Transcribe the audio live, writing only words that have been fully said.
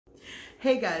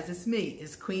Hey guys, it's me,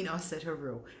 it's Queen Offset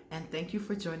Haru, and thank you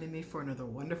for joining me for another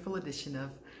wonderful edition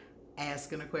of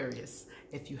Ask an Aquarius.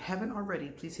 If you haven't already,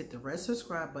 please hit the red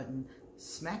subscribe button,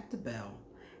 smack the bell,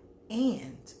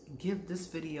 and give this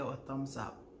video a thumbs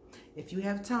up. If you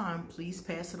have time, please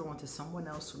pass it on to someone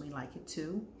else who may like it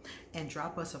too, and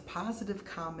drop us a positive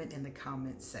comment in the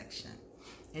comment section.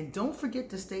 And don't forget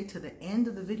to stay to the end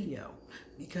of the video,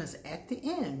 because at the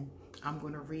end, I'm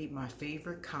going to read my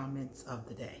favorite comments of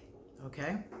the day.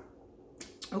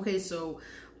 Okay, so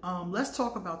let's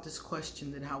talk about this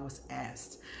question that I was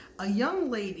asked. A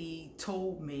young lady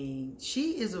told me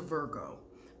she is a Virgo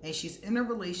and she's in a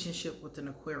relationship with an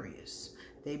Aquarius.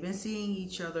 They've been seeing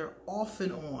each other off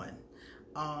and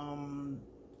on.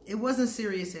 It wasn't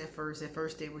serious at first. At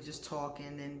first they were just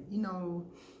talking and, you know,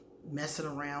 messing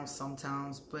around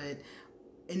sometimes. But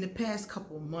in the past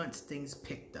couple months, things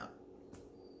picked up.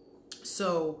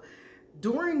 So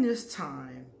during this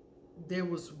time, there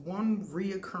was one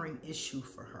reoccurring issue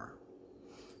for her.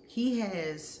 He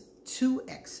has two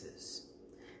exes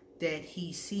that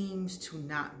he seems to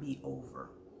not be over.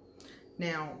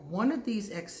 Now, one of these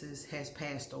exes has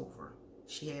passed over.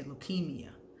 She had leukemia,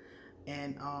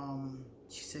 and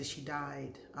she says she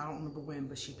died. I don't remember when,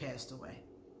 but she passed away.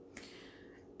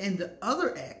 And the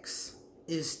other ex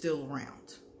is still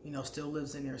around, you know, still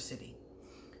lives in their city.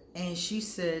 And she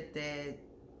said that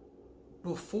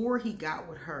before he got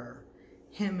with her,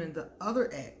 him and the other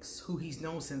ex, who he's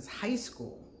known since high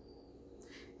school,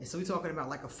 and so we're talking about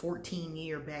like a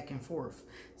 14-year back and forth,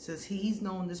 says he's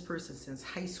known this person since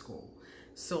high school.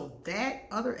 So that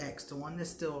other ex, the one that's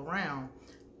still around,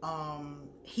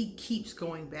 he keeps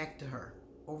going back to her.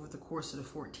 Over the course of the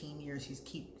 14 years, he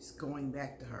keeps going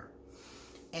back to her.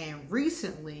 And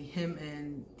recently, him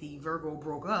and the Virgo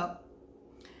broke up,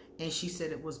 and she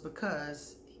said it was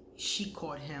because she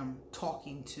caught him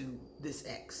talking to this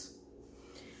ex.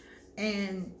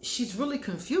 And she's really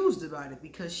confused about it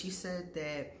because she said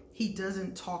that he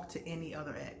doesn't talk to any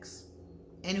other ex.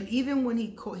 And even when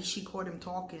she caught him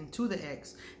talking to the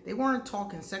ex, they weren't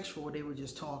talking sexual, they were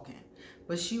just talking.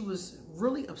 But she was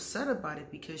really upset about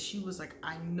it because she was like,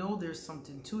 I know there's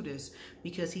something to this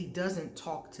because he doesn't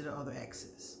talk to the other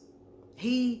exes.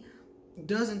 He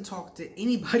doesn't talk to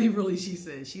anybody really, she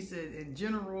said. She said in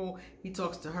general, he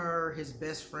talks to her, his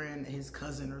best friend, his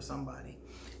cousin or somebody.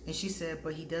 And she said,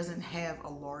 but he doesn't have a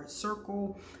large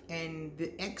circle, and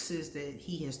the exes that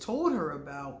he has told her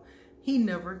about, he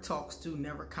never talks to,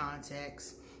 never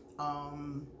contacts,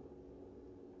 and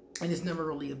it's never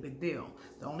really a big deal.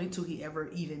 The only two he ever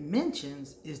even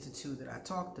mentions is the two that I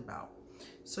talked about.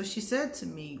 So she said to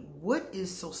me, what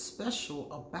is so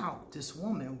special about this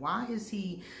woman? Why is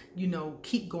he, you know,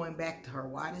 keep going back to her?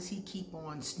 Why does he keep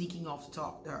on sneaking off to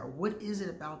talk to her? What is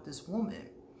it about this woman?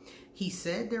 He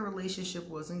said their relationship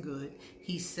wasn't good.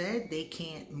 He said they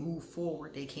can't move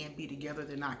forward. They can't be together.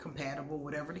 They're not compatible,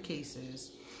 whatever the case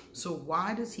is. So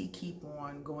why does he keep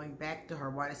on going back to her?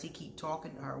 Why does he keep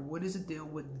talking to her? What is the deal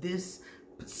with this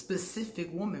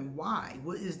specific woman? Why?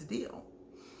 What is the deal?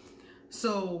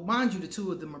 So mind you, the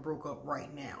two of them are broke up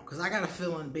right now because I got a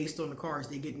feeling based on the cards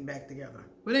they're getting back together.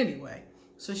 But anyway,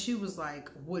 so she was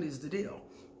like, what is the deal?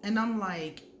 And I'm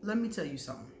like, let me tell you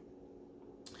something.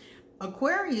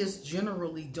 Aquarius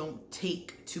generally don't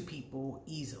take to people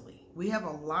easily. We have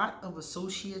a lot of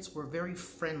associates. We're very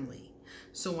friendly.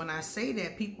 So when I say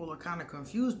that, people are kind of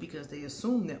confused because they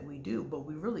assume that we do, but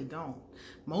we really don't.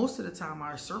 Most of the time,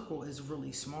 our circle is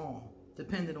really small,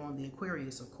 depending on the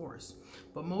Aquarius, of course.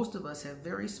 But most of us have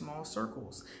very small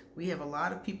circles. We have a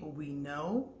lot of people we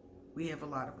know. We have a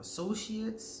lot of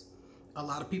associates. A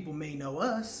lot of people may know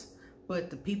us. But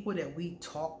the people that we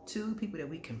talk to, people that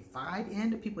we confide in,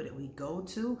 the people that we go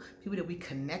to, people that we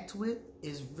connect with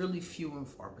is really few and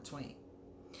far between.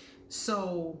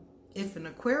 So if an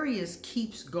Aquarius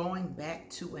keeps going back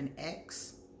to an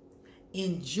ex,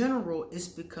 in general, it's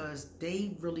because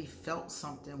they really felt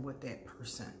something with that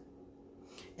person.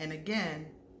 And again,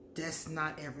 that's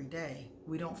not every day.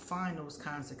 We don't find those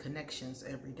kinds of connections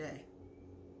every day.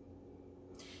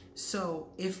 So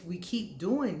if we keep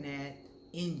doing that,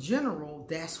 in general,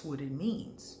 that's what it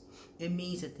means. It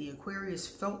means that the Aquarius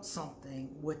felt something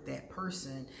with that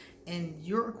person, and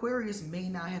your Aquarius may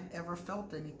not have ever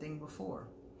felt anything before.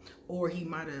 Or he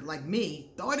might have, like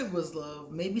me, thought it was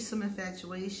love, maybe some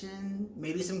infatuation,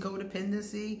 maybe some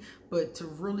codependency, but to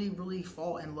really, really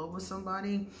fall in love with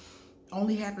somebody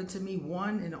only happened to me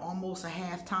 1 and almost a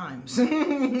half times.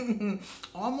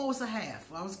 Almost a half.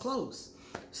 I was close.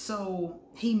 So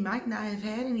he might not have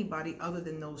had anybody other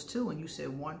than those two. And you said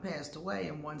one passed away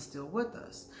and one's still with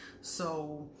us.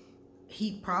 So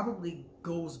he probably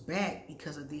goes back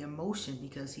because of the emotion,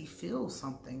 because he feels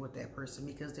something with that person,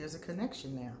 because there's a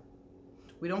connection there.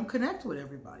 We don't connect with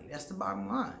everybody. That's the bottom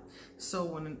line. So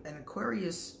when an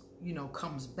Aquarius, you know,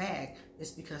 comes back,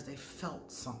 it's because they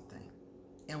felt something.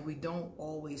 And we don't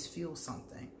always feel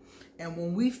something. And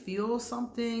when we feel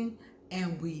something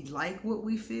and we like what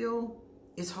we feel,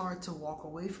 it's hard to walk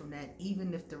away from that,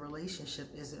 even if the relationship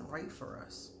isn't right for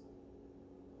us.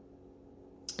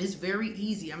 It's very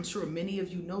easy. I'm sure many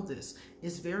of you know this.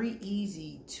 It's very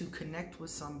easy to connect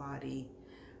with somebody,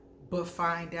 but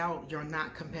find out you're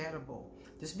not compatible.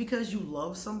 Just because you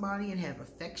love somebody and have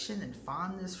affection and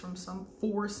fondness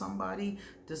for somebody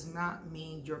does not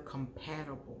mean you're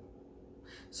compatible.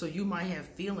 So you might have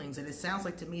feelings, and it sounds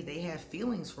like to me they have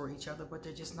feelings for each other, but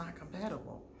they're just not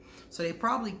compatible. So they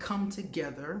probably come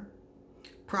together.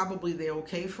 Probably they're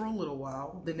okay for a little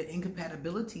while. Then the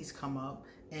incompatibilities come up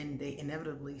and they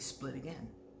inevitably split again.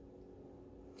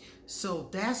 So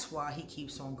that's why he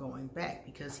keeps on going back,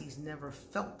 because he's never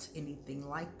felt anything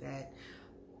like that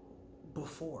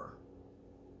before.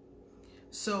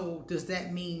 So does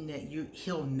that mean that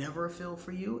he'll never feel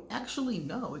for you? Actually,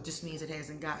 no. It just means it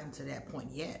hasn't gotten to that point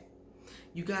yet.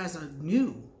 You guys are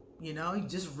new, you know, you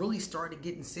just really started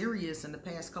getting serious in the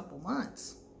past couple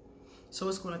months. So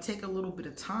it's going to take a little bit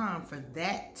of time for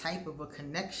that type of a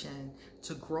connection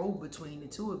to grow between the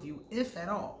two of you, if at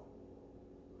all.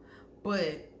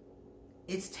 But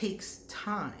it takes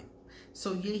time.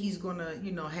 So yeah, he's going to,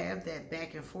 you know, have that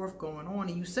back and forth going on.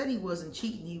 And you said he wasn't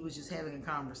cheating. He was just having a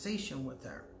conversation with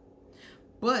her.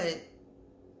 But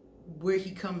where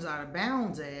he comes out of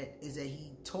bounds at is that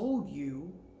he told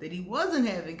you that he wasn't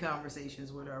having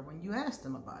conversations with her when you asked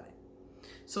him about it.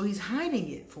 So he's hiding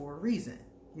it for a reason.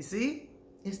 You see?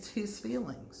 It's his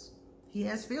feelings. He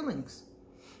has feelings.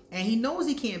 And he knows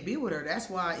he can't be with her. That's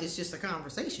why it's just a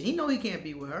conversation. He knows he can't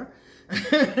be with her.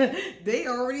 They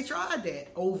already tried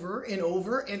that over and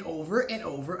over and over and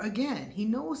over again. He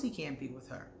knows he can't be with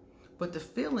her. But the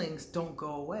feelings don't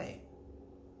go away.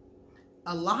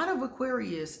 A lot of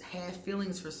Aquarius have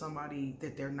feelings for somebody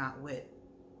that they're not with.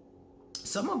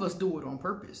 Some of us do it on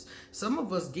purpose. Some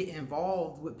of us get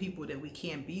involved with people that we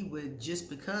can't be with just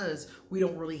because we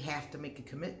don't really have to make a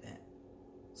commitment.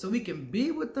 So we can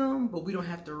be with them, but we don't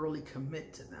have to really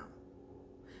commit to them.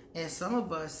 And some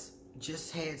of us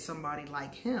just had somebody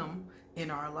like him in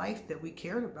our life that we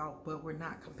cared about, but we're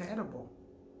not compatible.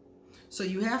 So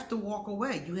you have to walk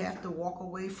away. You have to walk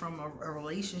away from a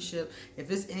relationship. If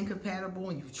it's incompatible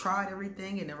and you've tried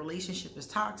everything and the relationship is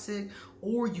toxic,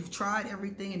 or you've tried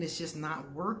everything and it's just not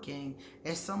working,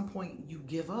 at some point you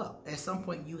give up. At some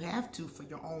point you have to, for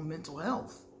your own mental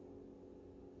health.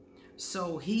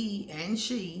 So he and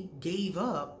she gave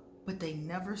up, but they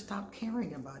never stopped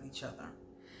caring about each other.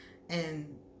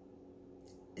 And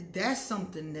that's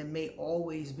something that may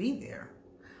always be there.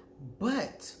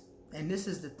 But, and this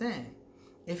is the thing,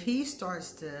 if he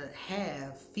starts to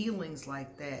have feelings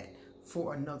like that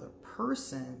for another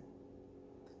person,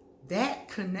 that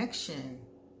connection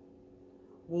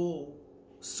will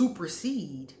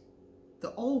supersede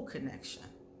the old connection.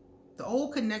 The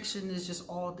old connection is just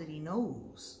all that he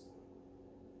knows.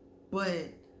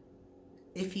 But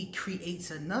if he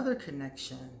creates another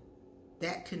connection,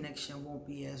 that connection won't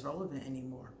be as relevant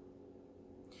anymore.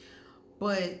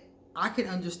 But I can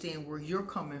understand where you're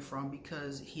coming from,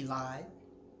 because he lied.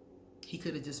 He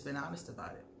could have just been honest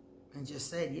about it and just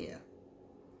said, yeah.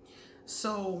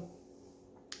 So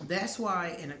that's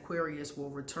why an Aquarius will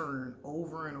return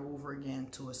over and over again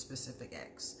to a specific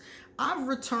ex. I've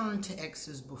returned to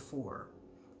exes before.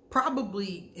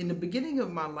 Probably in the beginning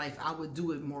of my life, I would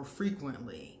do it more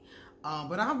frequently.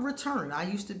 But I've returned. I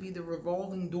used to be the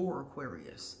revolving door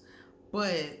Aquarius.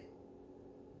 But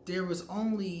there was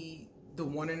only the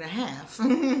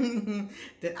 1.5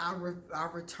 that I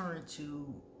returned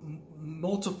to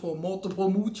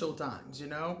mucho times, you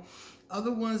know.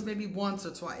 Other ones maybe once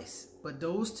or twice. But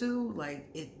those two,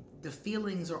 like, the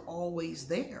feelings are always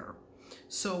there.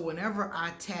 So whenever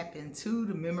I tap into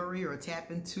the memory or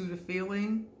tap into the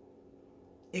feeling,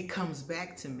 it comes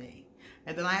back to me.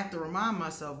 And then I have to remind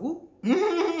myself, whoop,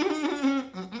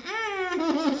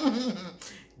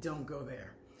 don't go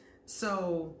there.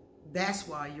 So that's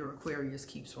why your Aquarius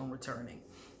keeps on returning.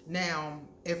 Now,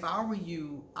 if I were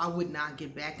you, I would not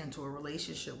get back into a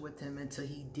relationship with him until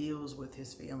he deals with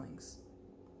his feelings.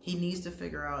 He needs to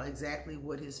figure out exactly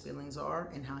what his feelings are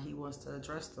and how he wants to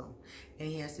address them. And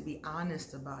he has to be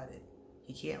honest about it.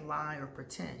 He can't lie or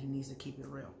pretend. He needs to keep it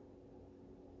real.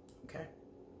 Okay?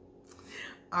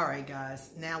 All right, guys.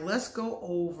 Now let's go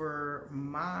over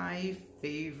my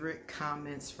favorite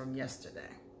comments from yesterday.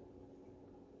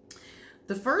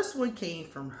 The first one came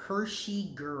from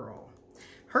Hershey Girl.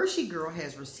 Hershey Girl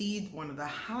has received one of the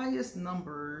highest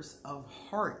numbers of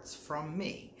hearts from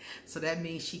me. So that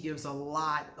means she gives a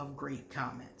lot of great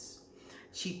comments.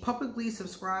 She publicly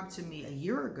subscribed to me a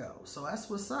year ago. So that's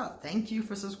what's up. Thank you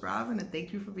for subscribing and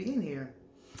thank you for being here.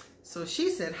 So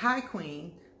she said, "Hi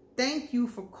Queen, thank you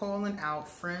for calling out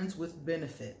friends with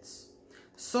benefits.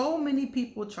 So many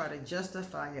people try to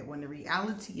justify it when the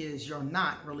reality is you're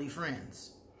not really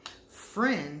friends.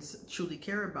 Friends truly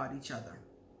care about each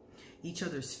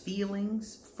other's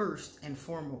feelings first and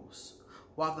foremost,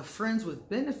 while the friends with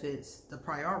benefits, the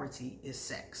priority is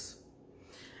sex."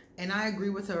 And I agree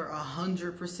with her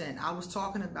 100%. I was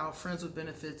talking about friends with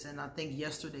benefits in I think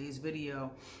yesterday's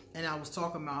video, and I was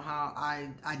talking about how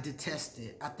I detest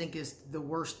it. I think it's the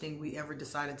worst thing we ever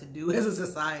decided to do as a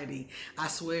society. I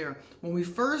swear, when we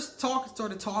first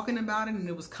started talking about it and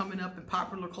it was coming up in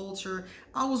popular culture,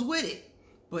 I was with it.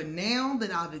 But now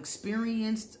that I've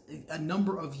experienced a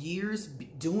number of years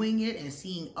doing it and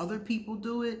seeing other people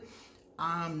do it,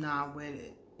 I'm not with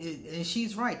it. And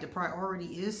she's right. The priority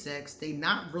is sex. They're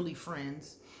not really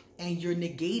friends. And you're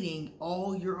negating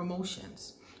all your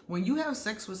emotions. When you have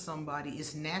sex with somebody,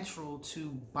 it's natural to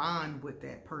bond with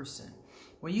that person.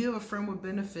 When you have a friend with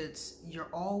benefits, you're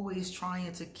always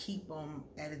trying to keep them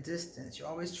at a distance. You're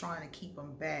always trying to keep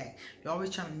them back. You're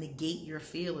always trying to negate your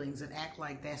feelings and act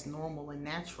like that's normal and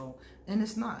natural. And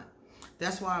it's not.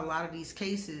 That's why a lot of these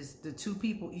cases, the two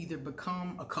people either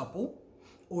become a couple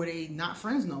or they not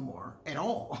friends no more at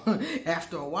all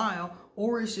after a while,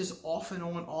 or it's just off and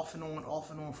on, off and on, off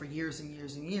and on for years and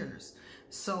years and years.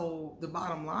 So the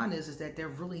bottom line is that they're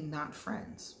really not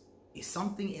friends. If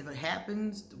something ever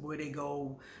happens where they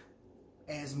go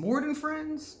as more than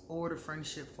friends, or the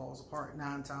friendship falls apart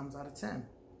 9 times out of 10.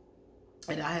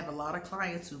 And I have a lot of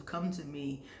clients who've come to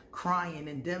me crying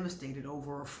and devastated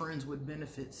over a friends with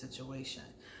benefits situation.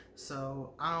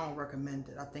 So I don't recommend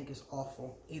it. I think it's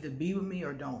awful. Either be with me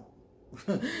or don't.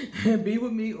 Be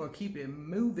with me or keep it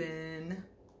moving.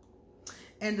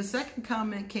 And the second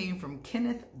comment came from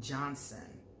Kenneth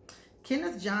Johnson.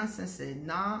 Kenneth Johnson said,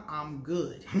 "Nah, I'm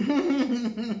good."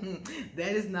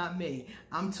 That is not me.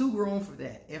 I'm too grown for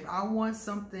that. If I want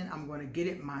something, I'm going to get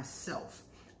it myself.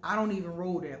 I don't even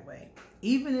roll that way.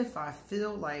 Even if I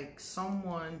feel like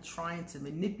someone trying to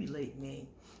manipulate me,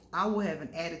 I will have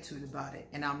an attitude about it,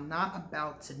 and I'm not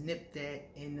about to nip that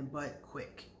in the butt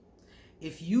quick.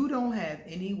 If you don't have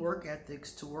any work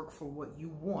ethics to work for what you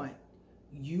want,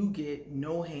 you get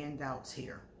no handouts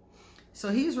here. So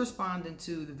he's responding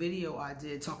to the video I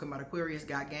did talking about Aquarius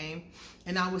got game.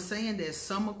 And I was saying that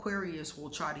some Aquarius will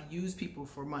try to use people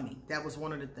for money. That was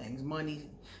one of the things.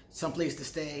 Money, someplace to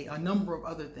stay, a number of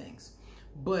other things.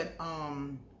 But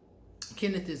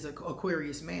Kenneth is an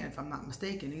Aquarius man, if I'm not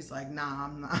mistaken. He's like, nah,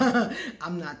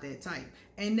 I'm not that type.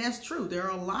 And that's true. There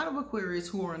are a lot of Aquarius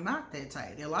who are not that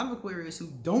type. There are a lot of Aquarius who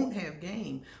don't have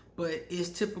game, but it's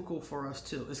typical for us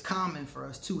too. It's common for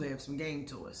us to have some game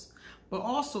to us. But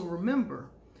also remember,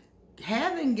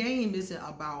 having game isn't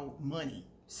about money.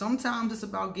 Sometimes it's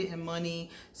about getting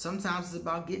money. Sometimes it's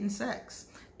about getting sex.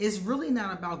 It's really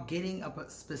not about getting a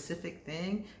specific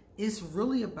thing. It's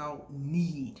really about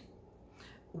need.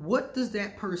 What does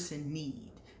that person need?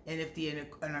 And if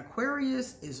an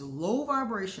Aquarius is low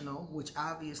vibrational, which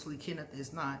obviously Kenneth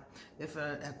is not, if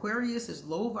an Aquarius is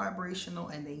low vibrational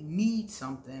and they need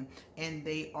something and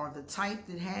they are the type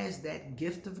that has that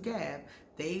gift of gab,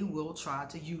 they will try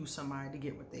to use somebody to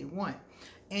get what they want.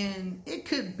 And it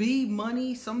could be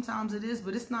money, sometimes it is,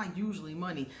 but it's not usually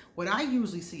money. What I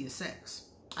usually see is sex.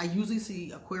 I usually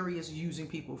see Aquarius using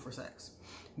people for sex,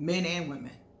 men and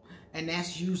women. And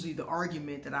that's usually the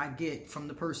argument that I get from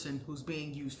the person who's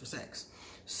being used for sex.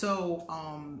 So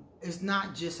it's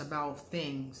not just about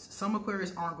things. Some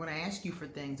Aquarius aren't going to ask you for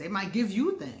things. They might give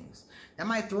you things. That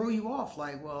might throw you off.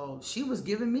 Like, well, she was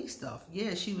giving me stuff.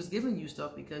 Yeah, she was giving you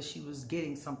stuff because she was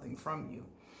getting something from you.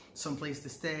 Someplace to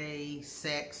stay,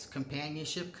 sex,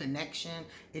 companionship, connection.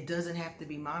 It doesn't have to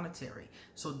be monetary.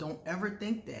 So don't ever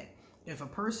think that if a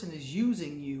person is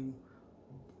using you,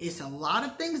 it's a lot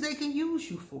of things they can use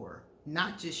you for,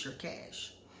 not just your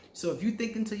cash. So if you're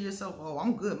thinking to yourself, oh,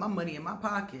 I'm good, my money in my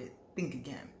pocket, think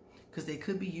again, because they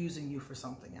could be using you for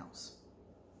something else.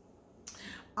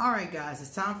 All right, guys,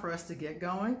 it's time for us to get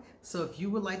going. So if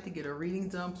you would like to get a reading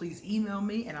done, please email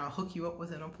me and I'll hook you up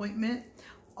with an appointment.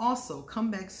 Also, come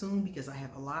back soon because I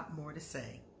have a lot more to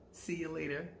say. See you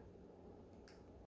later.